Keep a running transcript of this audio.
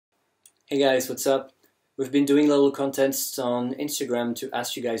Hey guys, what's up? We've been doing little contests on Instagram to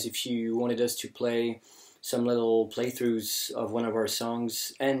ask you guys if you wanted us to play some little playthroughs of one of our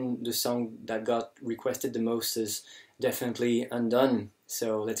songs, and the song that got requested the most is definitely Undone.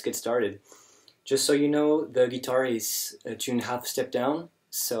 So let's get started. Just so you know, the guitar is tuned half step down,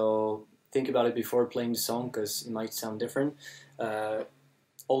 so think about it before playing the song because it might sound different.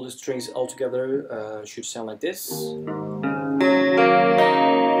 All the strings all together should sound like this.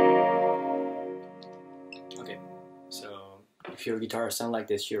 Okay, so if your guitar sounds like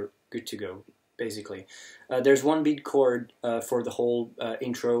this, you're good to go, basically. There's one beat chord for the whole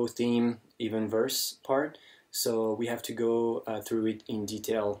intro, theme, even verse part, so we have to go through it in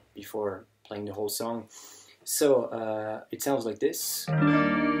detail before playing the whole song. So it sounds like this.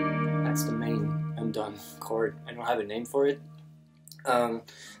 That's the main Undone chord. I don't have a name for it.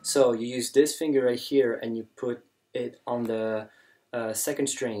 So you use this finger right here and you put it on the second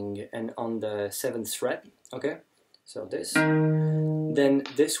string and on the 7th fret, okay? So this. Then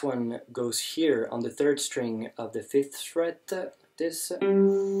this one goes here on the 3rd string of the 5th fret, this.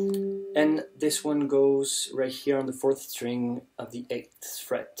 And this one goes right here on the 4th string of the 8th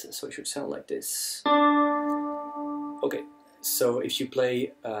fret, so it should sound like this. Okay, so if you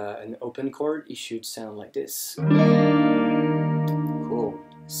play an open chord, it should sound like this. Cool.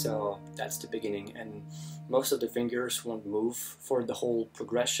 So that's the beginning, and most of the fingers won't move for the whole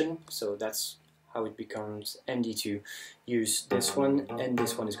progression, so that's how it becomes handy to use this one, and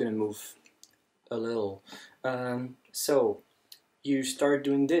this one is going to move a little. So you start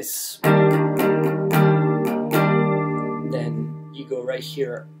doing this, then you go right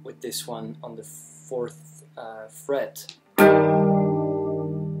here with this one on the 4th fret,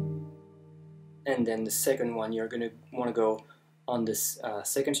 and then the second one you're going to want to go on this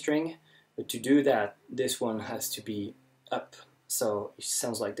 2nd string, but to do that this one has to be up, so it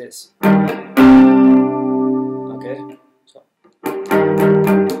sounds like this. Okay, so.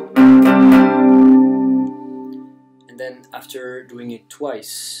 And then after doing it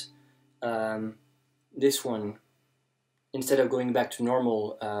twice, this one, instead of going back to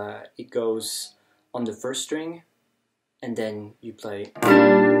normal, it goes on the 1st string, and then you play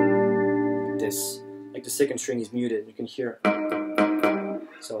like this. Like the 2nd string is muted, you can hear.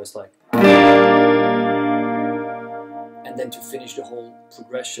 So it's like. And then to finish the whole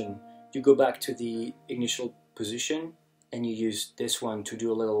progression, you go back to the initial position and you use this one to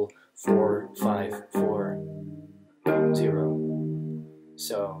do a little 4, 5, 4, 0.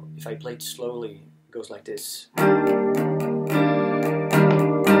 So if I play it slowly, it goes like this.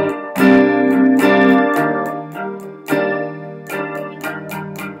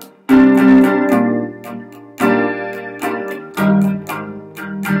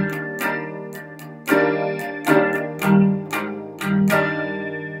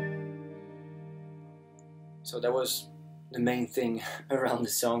 So that was the main thing around the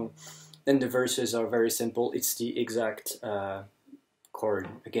song. Then the verses are very simple. It's the exact chord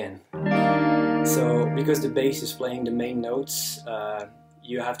again. So because the bass is playing the main notes,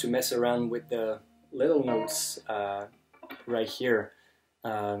 you have to mess around with the little notes right here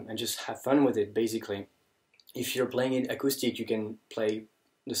and just have fun with it, basically. If you're playing it acoustic, you can play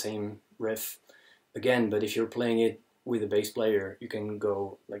the same riff again, but if you're playing it with a bass player, you can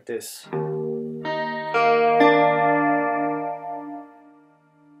go like this.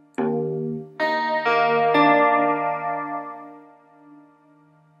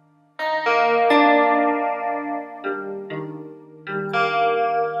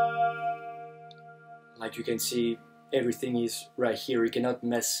 Like you can see, everything is right here. You cannot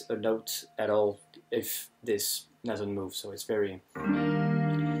mess a note at all if this doesn't move, so it's very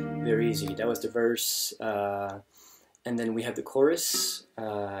easy. That was the verse, and then we have the chorus,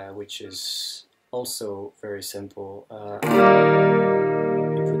 which is also very simple.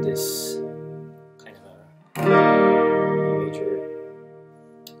 You put this kind of a major,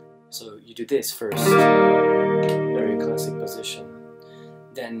 so you do this first, very classic position.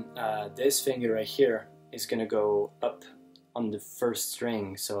 Then this finger right here is gonna go up on the 1st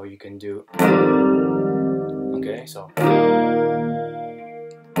string, so you can do, okay, so.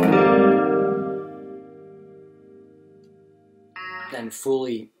 Then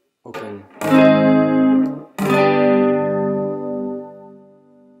fully open.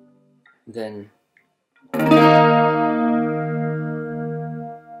 Then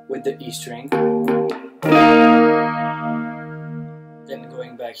with the E string. Then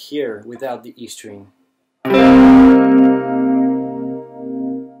going back here without the E string.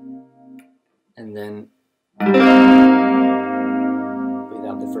 And then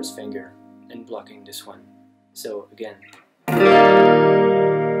without the 1st finger and blocking this one. So again.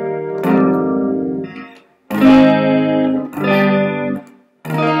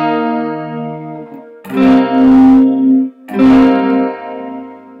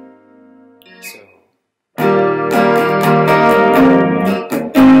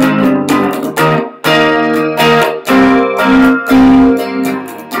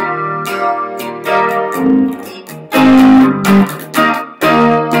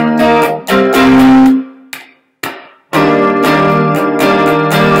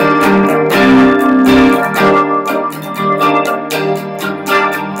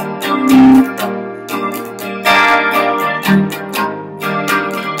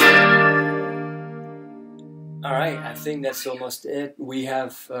 that's almost it. We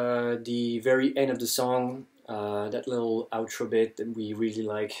have the very end of the song, that little outro bit that we really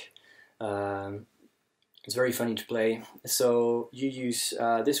like. It's very funny to play. So you use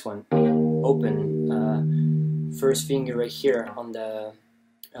this one, open, first finger right here on the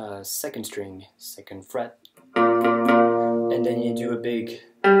second string, second fret, and then you do a big,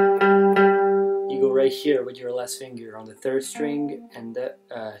 you go right here with your last finger on the third string and the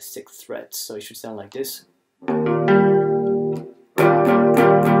sixth fret, so it should sound like this.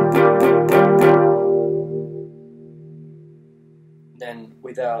 Then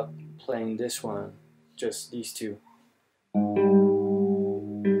without playing this one, just these two.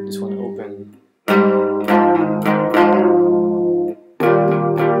 This one open.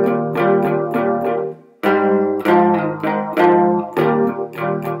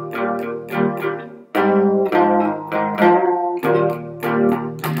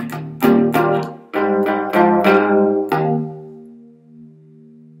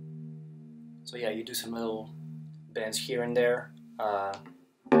 So yeah, you do some little bends here and there.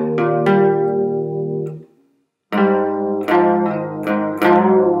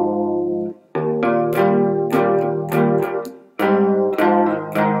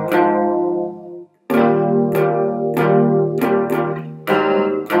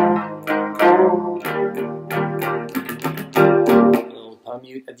 Little palm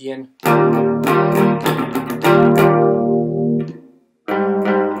mute at the end.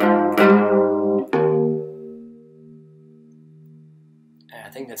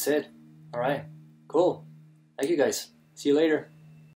 I think that's it. Alright, cool. Thank you guys. See you later.